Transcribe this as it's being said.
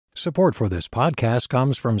Support for this podcast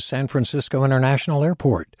comes from San Francisco International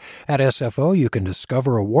Airport. At SFO, you can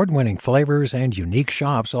discover award-winning flavors and unique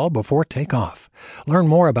shops all before takeoff. Learn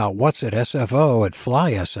more about what's at SFO at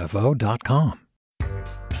flysfo.com.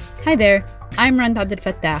 Hi there, I'm Rand Abdel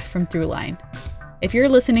Fattah from Throughline. If you're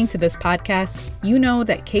listening to this podcast, you know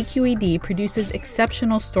that KQED produces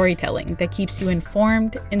exceptional storytelling that keeps you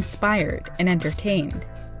informed, inspired, and entertained.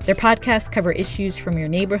 Their podcasts cover issues from your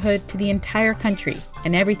neighborhood to the entire country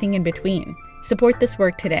and everything in between. Support this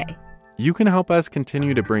work today. You can help us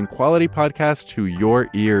continue to bring quality podcasts to your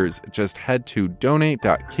ears. Just head to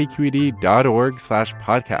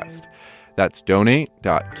donate.kqed.org/podcast. That's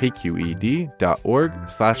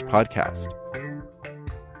donate.kqed.org/podcast.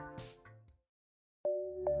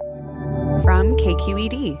 From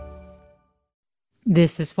KQED.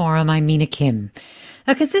 This is Forum. I'm Mina Kim.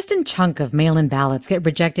 A consistent chunk of mail-in ballots get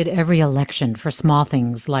rejected every election for small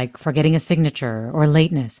things like forgetting a signature or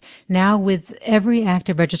lateness. Now, with every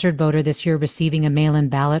active registered voter this year receiving a mail-in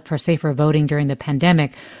ballot for safer voting during the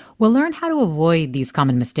pandemic, we'll learn how to avoid these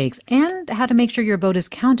common mistakes and how to make sure your vote is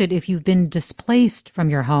counted if you've been displaced from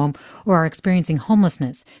your home or are experiencing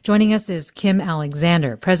homelessness. Joining us is Kim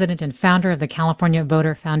Alexander, president and founder of the California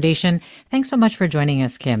Voter Foundation. Thanks so much for joining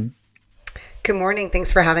us, Kim. Good morning.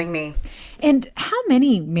 Thanks for having me. And how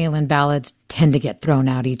many mail-in ballots tend to get thrown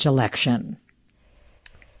out each election?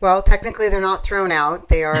 Well, technically they're not thrown out.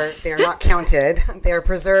 They are not counted. They are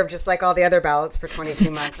preserved just like all the other ballots for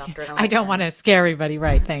 22 months after an election. I don't want to scare everybody,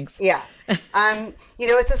 right? Thanks. Yeah.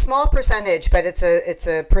 It's a small percentage, but it's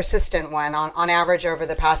a persistent one. On average, over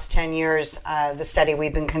the past 10 years, the study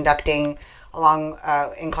we've been conducting along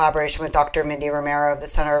in collaboration with Dr. Mindy Romero of the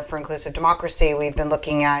Center for Inclusive Democracy, we've been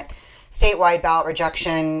looking at statewide ballot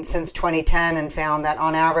rejection since 2010 and found that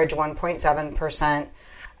on average 1.7%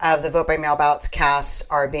 of the vote by mail ballots cast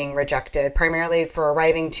are being rejected, primarily for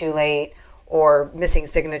arriving too late or missing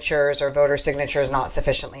signatures or voter signatures not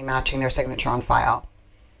sufficiently matching their signature on file.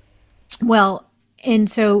 Well,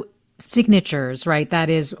 and so signatures, right? That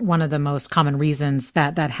is one of the most common reasons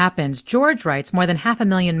that happens. George writes, more than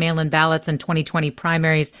 500,000 mail-in ballots in 2020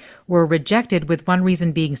 primaries were rejected, with one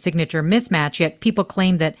reason being signature mismatch, yet people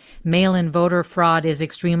claim that mail-in voter fraud is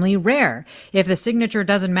extremely rare. If the signature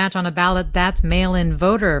doesn't match on a ballot, that's mail-in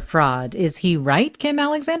voter fraud. Is he right, Kim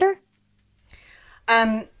Alexander?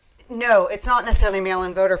 No, it's not necessarily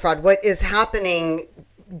mail-in voter fraud. What is happening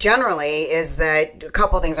generally is that a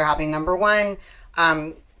couple of things are happening. Number one,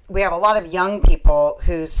 we have a lot of young people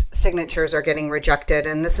whose signatures are getting rejected.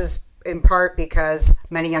 And this is in part because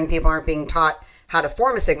many young people aren't being taught how to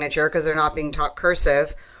form a signature because they're not being taught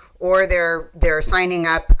cursive, or they're signing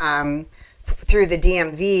up through the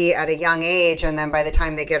DMV at a young age. And then by the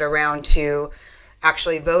time they get around to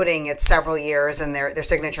actually voting, it's several years and their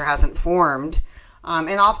signature hasn't formed.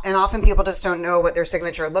 And often people just don't know what their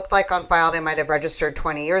signature looked like on file. They might have registered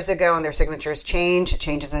 20 years ago and their signatures change. It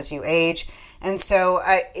changes as you age. And so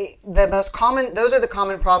those are the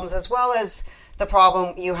common problems, as well as the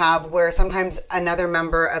problem you have where sometimes another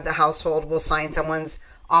member of the household will sign someone's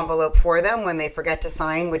envelope for them when they forget to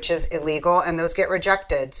sign, which is illegal, and those get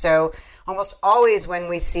rejected. So almost always when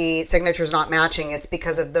we see signatures not matching, it's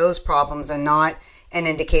because of those problems and not an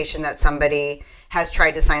indication that somebody has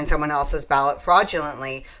tried to sign someone else's ballot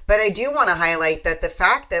fraudulently. But I do want to highlight that the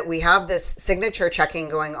fact that we have this signature checking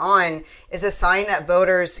going on is a sign that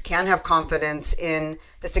voters can have confidence in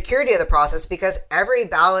the security of the process, because every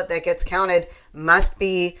ballot that gets counted must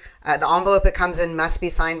be, the envelope it comes in must be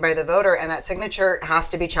signed by the voter, and that signature has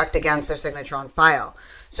to be checked against their signature on file.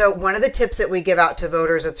 So one of the tips that we give out to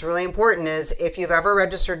voters that's really important is if you've ever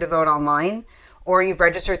registered to vote online or you've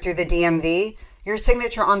registered through the DMV, your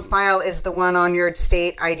signature on file is the one on your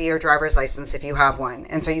state ID or driver's license if you have one.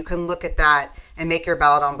 And so you can look at that and make your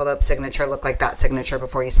ballot envelope signature look like that signature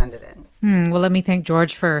before you send it in. Well, let me thank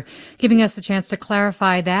George for giving us the chance to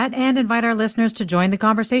clarify that and invite our listeners to join the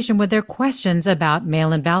conversation with their questions about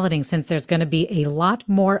mail-in balloting, since there's going to be a lot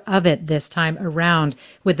more of it this time around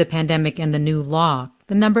with the pandemic and the new law.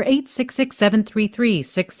 The number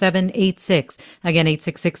 866-733-6786. Again,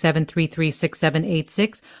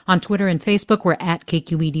 866-733-6786. On Twitter and Facebook, we're at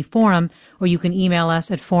KQED Forum, or you can email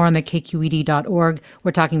us at forum@kqed.org.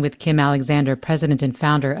 We're talking with Kim Alexander, president and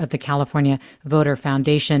founder of the California Voter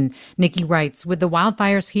Foundation. Nikki writes, with the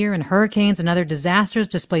wildfires here and hurricanes and other disasters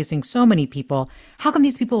displacing so many people, how can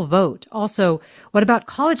these people vote? Also, what about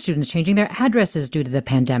college students changing their addresses due to the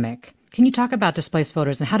pandemic? Can you talk about displaced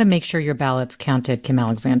voters and how to make sure your ballot's counted, Kim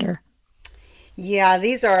Alexander? Yeah,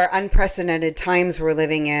 these are unprecedented times we're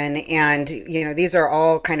living in. And, these are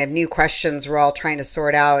all kind of new questions we're all trying to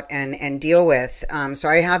sort out and deal with. So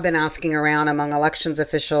I have been asking around among elections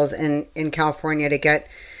officials in California to get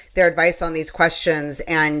their advice on these questions.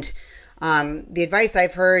 And the advice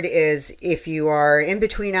I've heard is if you are in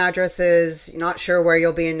between addresses, not sure where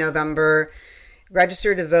you'll be in November,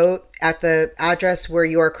 register to vote at the address where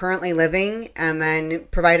you are currently living, and then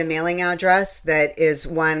provide a mailing address that is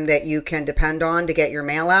one that you can depend on to get your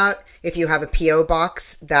mail out. If you have a P.O.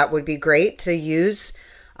 box, that would be great to use.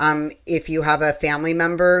 If you have a family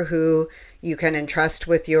member who you can entrust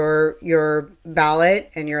with your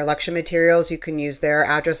ballot and your election materials, you can use their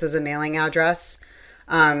address as a mailing address.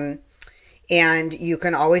 And you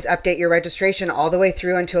can always update your registration all the way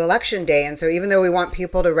through until Election Day. And so even though we want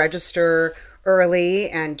people to register early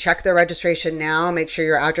and check their registration now, make sure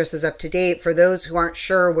your address is up to date, for those who aren't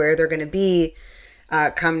sure where they're going to be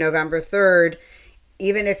come November 3rd,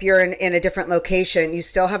 even if you're in a different location, you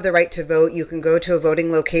still have the right to vote. You can go to a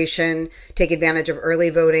voting location, take advantage of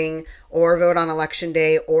early voting, or vote on Election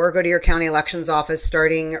Day, or go to your county elections office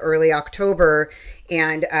starting early October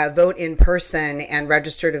and vote in person and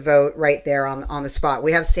register to vote right there on the spot.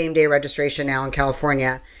 We have same-day registration now in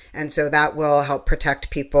California, and so that will help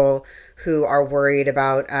protect people who are worried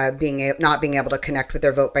about not being able to connect with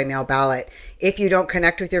their vote by mail ballot. If you don't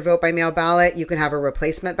connect with your vote by mail ballot, you can have a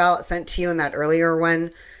replacement ballot sent to you, and that earlier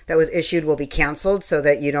one that was issued will be canceled so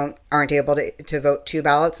that you aren't able to vote two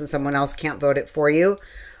ballots and someone else can't vote it for you.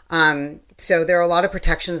 So there are a lot of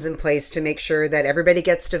protections in place to make sure that everybody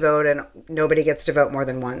gets to vote and nobody gets to vote more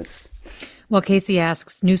than once. Well, Casey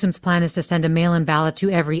asks, Newsom's plan is to send a mail-in ballot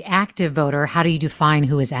to every active voter. How do you define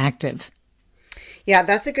who is active? Yeah,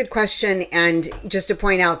 that's a good question. And just to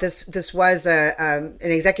point out, this was an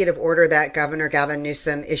executive order that Governor Gavin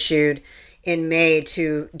Newsom issued in May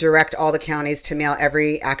to direct all the counties to mail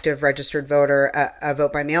every active registered voter a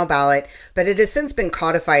vote by mail ballot. But it has since been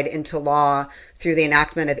codified into law through the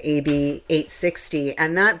enactment of AB 860.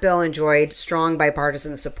 And that bill enjoyed strong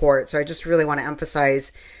bipartisan support. So I just really want to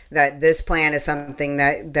emphasize that this plan is something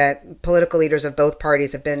that political leaders of both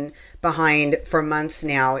parties have been behind for months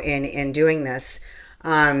now in doing this.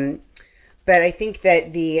 But I think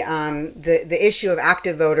that the issue of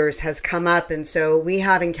active voters has come up, and so we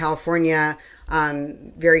have in California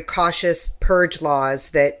very cautious purge laws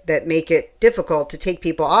that make it difficult to take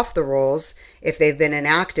people off the rolls if they've been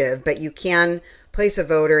inactive. But you can place a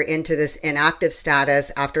voter into this inactive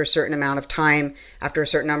status after a certain amount of time, after a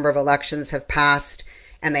certain number of elections have passed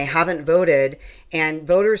and they haven't voted. And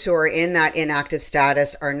voters who are in that inactive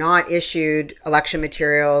status are not issued election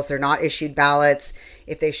materials. They're not issued ballots.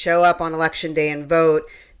 If they show up on Election Day and vote,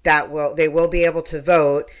 they will be able to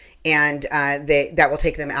vote, and that will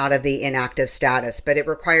take them out of the inactive status. But it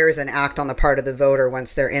requires an act on the part of the voter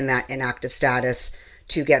once they're in that inactive status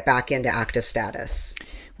to get back into active status.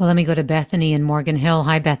 Well, let me go to Bethany in Morgan Hill.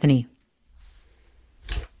 Hi, Bethany.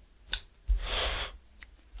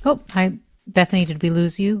 Oh, hi, Bethany. Did we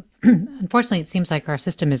lose you? Unfortunately, it seems like our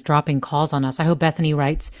system is dropping calls on us. I hope Bethany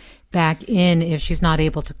writes back in if she's not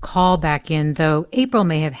able to call back in, though April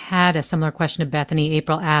may have had a similar question to Bethany.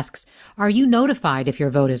 April asks, are you notified if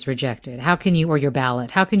your vote is rejected? How can you, or your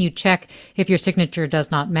ballot, how can you check if your signature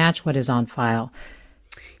does not match what is on file?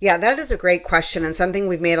 Yeah, that is a great question and something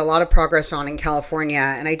we've made a lot of progress on in California.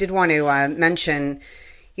 And I did want to mention,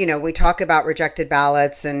 we talk about rejected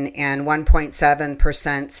ballots and 1.7%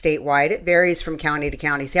 statewide. It varies from county to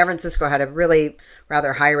county. San Francisco had a really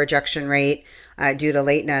rather high rejection rate due to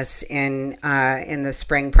lateness in the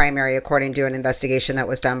spring primary, according to an investigation that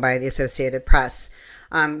was done by the Associated Press.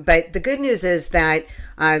 But the good news is that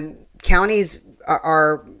counties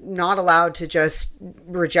are not allowed to just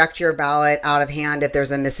reject your ballot out of hand if there's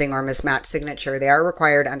a missing or mismatched signature. They are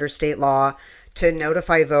required under state law to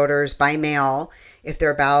notify voters by mail if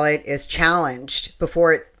their ballot is challenged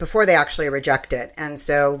before they actually reject it. And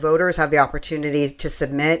so voters have the opportunity to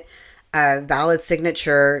submit a valid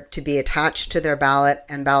signature to be attached to their ballot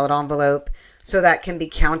and ballot envelope so that can be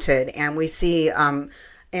counted. And we see in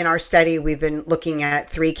our study, we've been looking at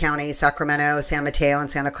 3 counties, Sacramento, San Mateo, and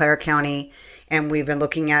Santa Clara County. And we've been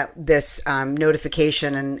looking at this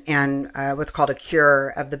notification and what's called a cure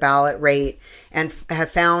of the ballot rate, and have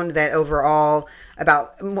found that overall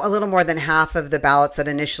about a little more than half of the ballots that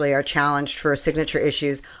initially are challenged for signature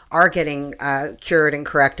issues are getting cured and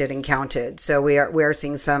corrected and counted. So we are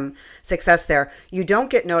seeing some success there. You don't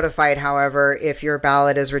get notified, however, if your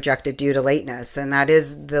ballot is rejected due to lateness, and that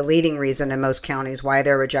is the leading reason in most counties why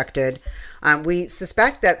they're rejected. We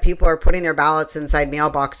suspect that people are putting their ballots inside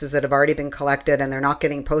mailboxes that have already been collected and they're not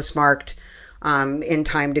getting postmarked in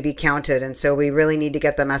time to be counted. And so we really need to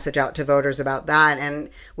get the message out to voters about that. And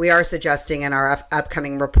we are suggesting in our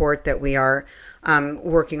upcoming report that we are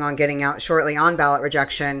working on getting out shortly on ballot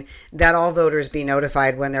rejection, that all voters be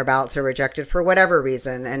notified when their ballots are rejected for whatever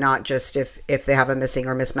reason, and not just if they have a missing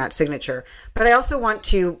or mismatched signature. But I also want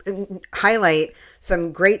to highlight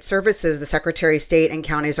some great services the Secretary of State and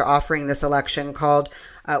counties are offering this election called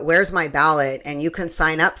Where's My Ballot? And you can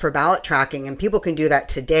sign up for ballot tracking, and people can do that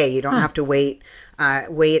today. You don't have to wait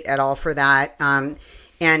at all for that.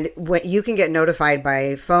 And what you can get notified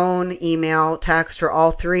by phone, email, text, or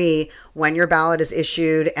all three when your ballot is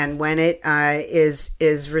issued and when it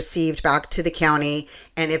is received back to the county.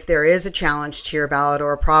 And if there is a challenge to your ballot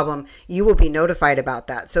or a problem, you will be notified about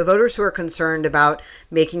that. So voters who are concerned about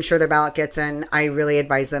making sure their ballot gets in, I really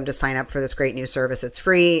advise them to sign up for this great new service. It's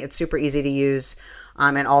free, it's super easy to use,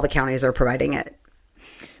 and all the counties are providing it.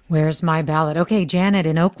 Where's My Ballot? Okay, Janet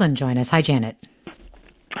in Oakland, join us. Hi, Janet.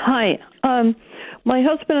 Hi. My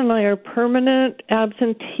husband and I are permanent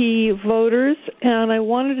absentee voters, and I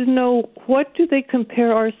wanted to know, what do they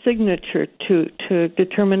compare our signature to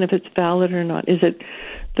determine if it's valid or not? Is it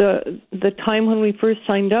the time when we first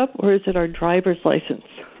signed up, or is it our driver's license?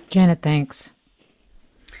 Janet, thanks.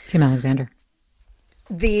 Kim Alexander.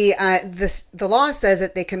 The law says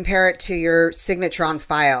that they compare it to your signature on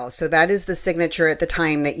file. So that is the signature at the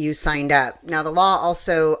time that you signed up. Now, the law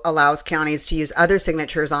also allows counties to use other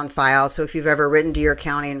signatures on file. So if you've ever written to your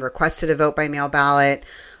county and requested a vote by mail ballot,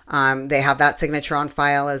 they have that signature on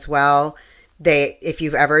file as well. If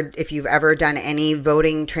you've ever done any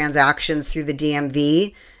voting transactions through the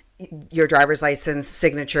DMV, your driver's license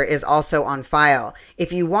signature is also on file.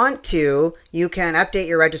 If you want to, you can update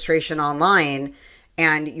your registration online,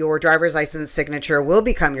 and your driver's license signature will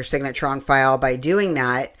become your signature on file by doing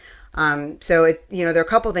that. So there are a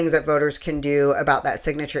couple things that voters can do about that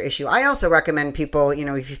signature issue. I also recommend people,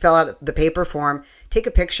 if you fill out the paper form, take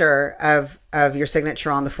a picture of your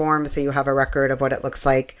signature on the form so you have a record of what it looks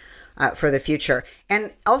like for the future.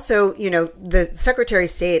 And also, the Secretary of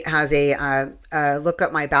State has a look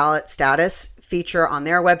up my ballot status feature on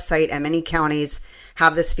their website, and many counties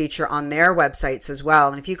have this feature on their websites as well.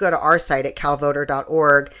 And if you go to our site at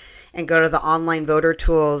calvoter.org and go to the online voter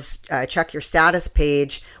tools, check your status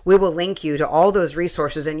page, we will link you to all those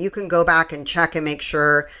resources, and you can go back and check and make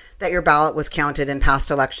sure that your ballot was counted in past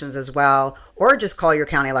elections as well, or just call your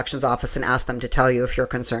county elections office and ask them to tell you if you're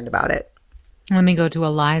concerned about it. Let me go to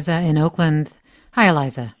Eliza in Oakland. Hi,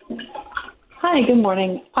 Eliza. Hi, good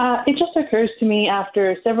morning. It just occurs to me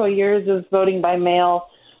after several years of voting by mail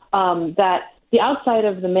that the outside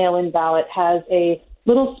of the mail-in ballot has a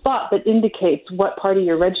little spot that indicates what party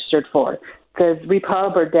you're registered for. It says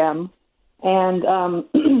Repub or Dem. And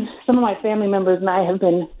some of my family members and I have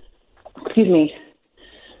been,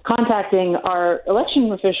 contacting our election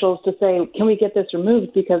officials to say, can we get this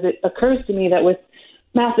removed? Because it occurs to me that with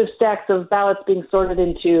massive stacks of ballots being sorted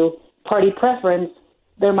into party preference,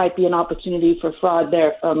 there might be an opportunity for fraud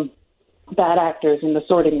there from bad actors in the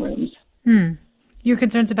sorting rooms. Your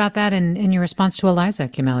concerns about that in your response to Eliza,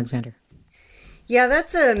 Kim Alexander? Yeah,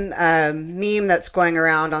 that's a meme that's going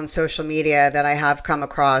around on social media that I have come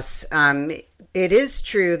across. It is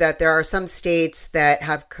true that there are some states that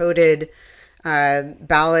have coded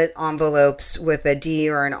ballot envelopes with a D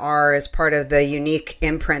or an R as part of the unique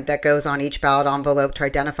imprint that goes on each ballot envelope to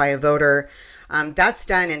identify a voter. That's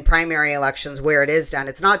done in primary elections where it is done.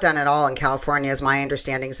 It's not done at all in California, is my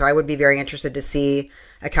understanding. So I would be very interested to see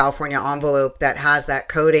a California envelope that has that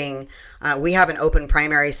coding. We have an open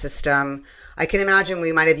primary system. I can imagine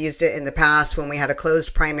we might have used it in the past when we had a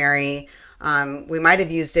closed primary. We might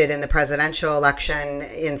have used it in the presidential election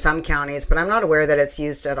in some counties, but I'm not aware that it's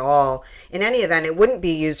used at all. In any event, it wouldn't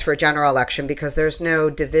be used for a general election because there's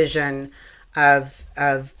no division of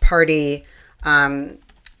party.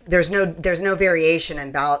 There's no variation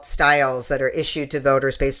in ballot styles that are issued to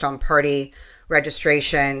voters based on party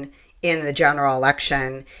registration in the general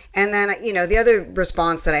election. And then, the other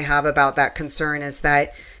response that I have about that concern is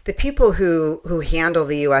that the people who handle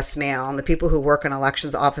the U.S. mail and the people who work in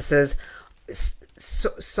elections offices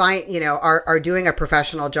are doing a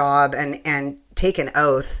professional job and take an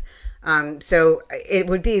oath. So it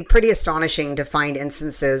would be pretty astonishing to find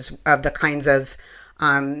instances of the kinds of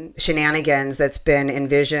shenanigans that's been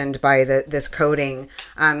envisioned by this coding.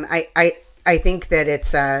 I think that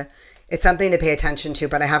it's something to pay attention to,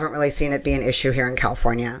 but I haven't really seen it be an issue here in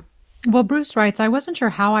California. Well, Bruce writes, I wasn't sure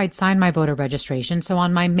how I'd sign my voter registration, so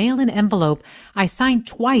on my mail-in envelope, I signed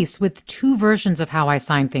twice with two versions of how I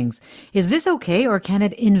sign things. Is this okay, or can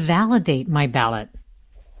it invalidate my ballot?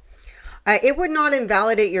 It would not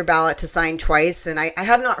invalidate your ballot to sign twice, and I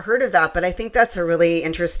have not heard of that, but I think that's a really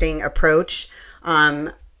interesting approach.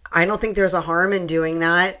 I don't think there's a harm in doing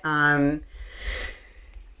that.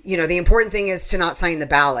 The important thing is to not sign the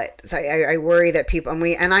ballot. So I worry that people,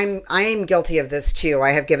 I am guilty of this too.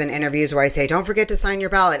 I have given interviews where I say, don't forget to sign your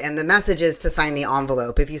ballot. And the message is to sign the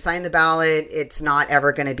envelope. If you sign the ballot, it's not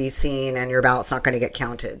ever going to be seen and your ballot's not going to get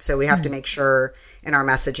counted. So we have to make sure in our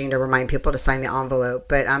messaging to remind people to sign the envelope.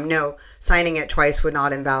 But no, signing it twice would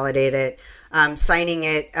not invalidate it. Signing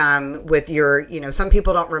it with your, some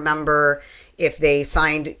people don't remember if they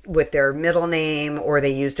signed with their middle name or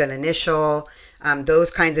they used an initial.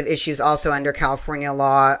 Those kinds of issues also under California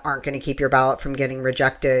law aren't going to keep your ballot from getting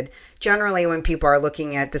rejected. Generally, when people are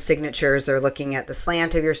looking at the signatures, they're looking at the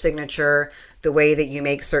slant of your signature, the way that you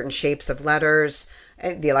make certain shapes of letters.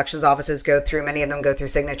 The elections offices many of them go through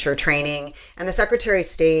signature training. And the Secretary of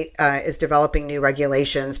State is developing new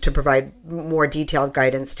regulations to provide more detailed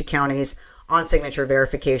guidance to counties on signature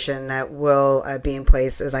verification that will be in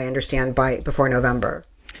place, as I understand, before November.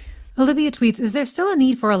 Olivia tweets, is there still a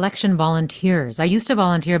need for election volunteers? I used to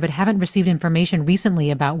volunteer, but haven't received information recently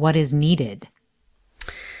about what is needed.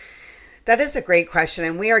 That is a great question.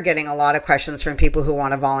 And we are getting a lot of questions from people who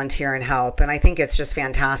want to volunteer and help. And I think it's just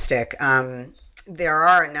fantastic. There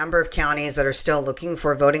are a number of counties that are still looking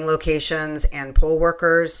for voting locations and poll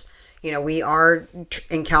workers. We are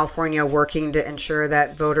in California working to ensure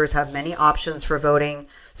that voters have many options for voting.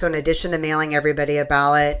 So in addition to mailing everybody a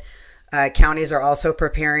ballot, counties are also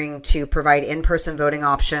preparing to provide in-person voting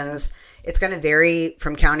options. It's going to vary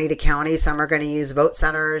from county to county. Some are going to use vote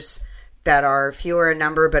centers that are fewer in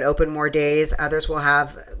number but open more days. Others will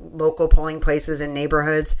have local polling places in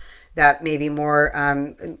neighborhoods that may be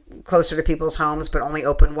more closer to people's homes but only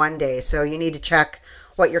open one day. So you need to check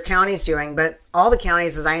what your county's doing. But all the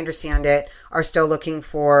counties, as I understand it, are still looking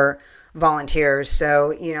for volunteers.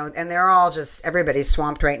 So, and they're all everybody's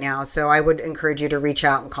swamped right now. So I would encourage you to reach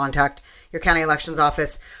out and contact your county elections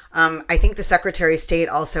office. I think the Secretary of State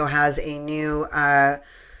also has a new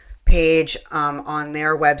page on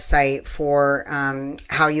their website for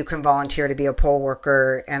how you can volunteer to be a poll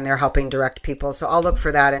worker, and they're helping direct people. So I'll look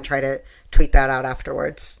for that and try to tweet that out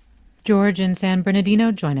afterwards. George in San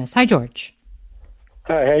Bernardino, join us. Hi, George.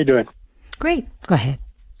 Hi, how you doing? Great. Go ahead.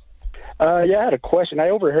 I had a question. I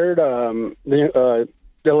overheard the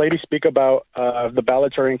lady speak about if the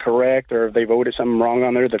ballots are incorrect or if they voted something wrong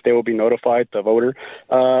on there, that they will be notified, the voter.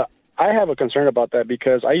 I have a concern about that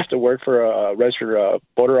because I used to work for a registered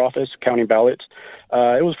voter office counting ballots.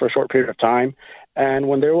 It was for a short period of time. And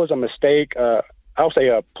when there was a mistake, I'll say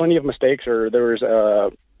plenty of mistakes, or there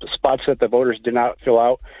was spots that the voters did not fill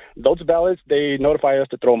out, those ballots, they notify us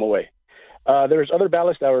to throw them away. There's other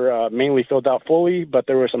ballots that were mainly filled out fully, but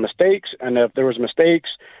there were some mistakes. And if there was mistakes,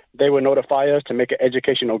 they would notify us to make an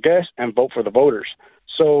educational guess and vote for the voters.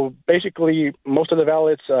 So basically, most of the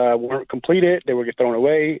ballots weren't completed. They would get thrown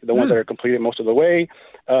away. The ones that are completed most of the way,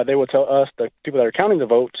 they will tell us, the people that are counting the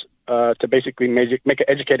votes, to basically make an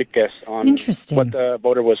educated guess on what the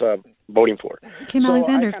voter was voting for. Kim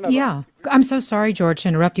Alexander, I'm so sorry, George, to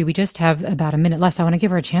interrupt you. We just have about a minute left. So I want to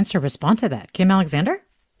give her a chance to respond to that. Kim Alexander?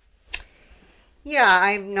 Yeah,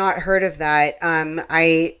 I've not heard of that.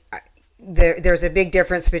 There's a big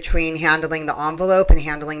difference between handling the envelope and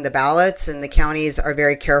handling the ballots, and the counties are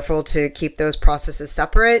very careful to keep those processes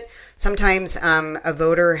separate. Sometimes a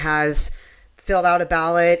voter has filled out a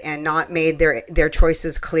ballot and not made their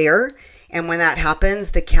choices clear, and when that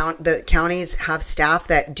happens, the counties have staff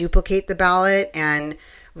that duplicate the ballot and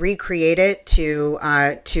recreate it so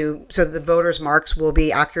that the voters' marks will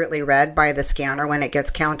be accurately read by the scanner when it gets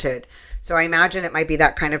counted. So I imagine it might be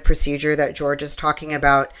that kind of procedure that George is talking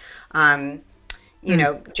about. I've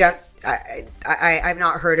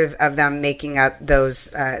not heard of them making up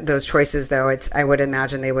those choices, though. I would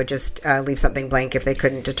imagine they would just leave something blank if they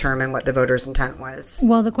couldn't determine what the voter's intent was.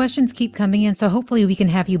 Well, the questions keep coming in, so hopefully we can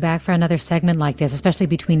have you back for another segment like this, especially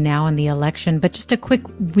between now and the election. But just a quick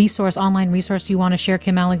online resource you want to share,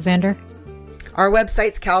 Kim Alexander? Our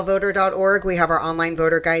website's calvoter.org. We have our online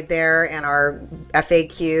voter guide there and our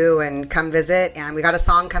FAQ, and come visit. And we got a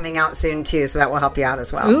song coming out soon, too, so that will help you out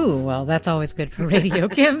as well. Ooh, well, that's always good for radio.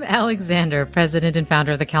 Kim Alexander, president and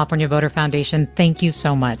founder of the California Voter Foundation, thank you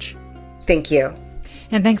so much. Thank you.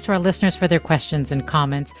 And thanks to our listeners for their questions and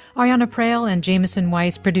comments. Ariana Prael and Jameson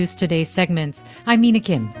Weiss produced today's segments. I'm Mina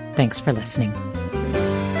Kim. Thanks for listening.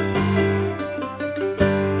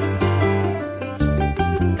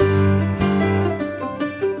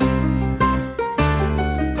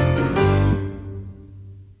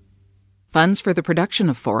 Funds for the production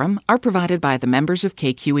of Forum are provided by the members of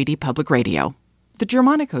KQED Public Radio. the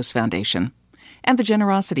Germanicos Foundation, and the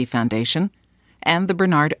Generosity Foundation, and the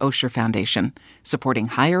Bernard Osher Foundation, supporting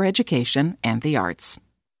higher education and the arts.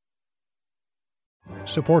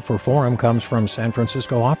 Support for Forum comes from San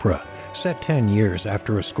Francisco Opera. Set 10 years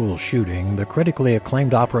after a school shooting, the critically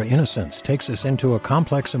acclaimed opera Innocence takes us into a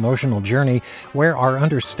complex emotional journey where our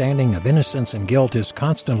understanding of innocence and guilt is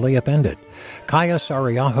constantly upended. Kaya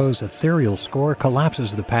Sariaho's ethereal score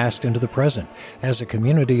collapses the past into the present as a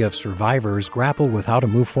community of survivors grapple with how to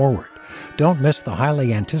move forward. Don't miss the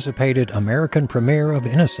highly anticipated American premiere of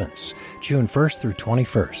Innocence, June 1st through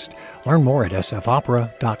 21st. Learn more at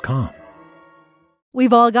sfopera.com.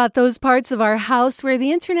 We've all got those parts of our house where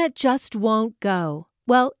the internet just won't go.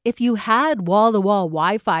 Well, if you had wall-to-wall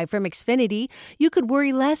Wi-Fi from Xfinity, you could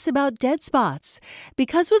worry less about dead spots.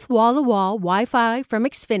 Because with wall-to-wall Wi-Fi from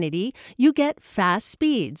Xfinity, you get fast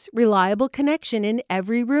speeds, reliable connection in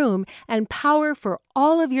every room, and power for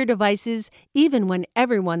all of your devices, even when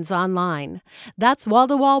everyone's online. That's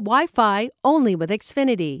wall-to-wall Wi-Fi only with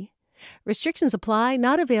Xfinity. Restrictions apply,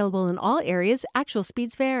 not available in all areas. Actual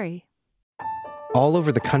speeds vary. All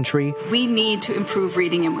over the country, we need to improve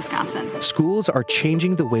reading in Wisconsin. Schools are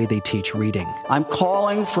changing the way they teach reading. I'm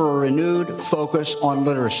calling for a renewed focus on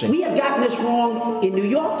literacy. We have gotten this wrong in New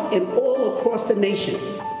York and all across the nation.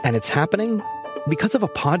 And it's happening because of a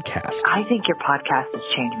podcast. I think your podcast has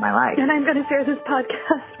changed my life. And I'm going to share this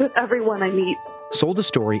podcast with everyone I meet. Sold a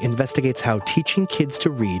Story investigates how teaching kids to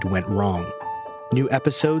read went wrong. New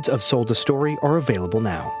episodes of Sold a Story are available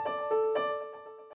now.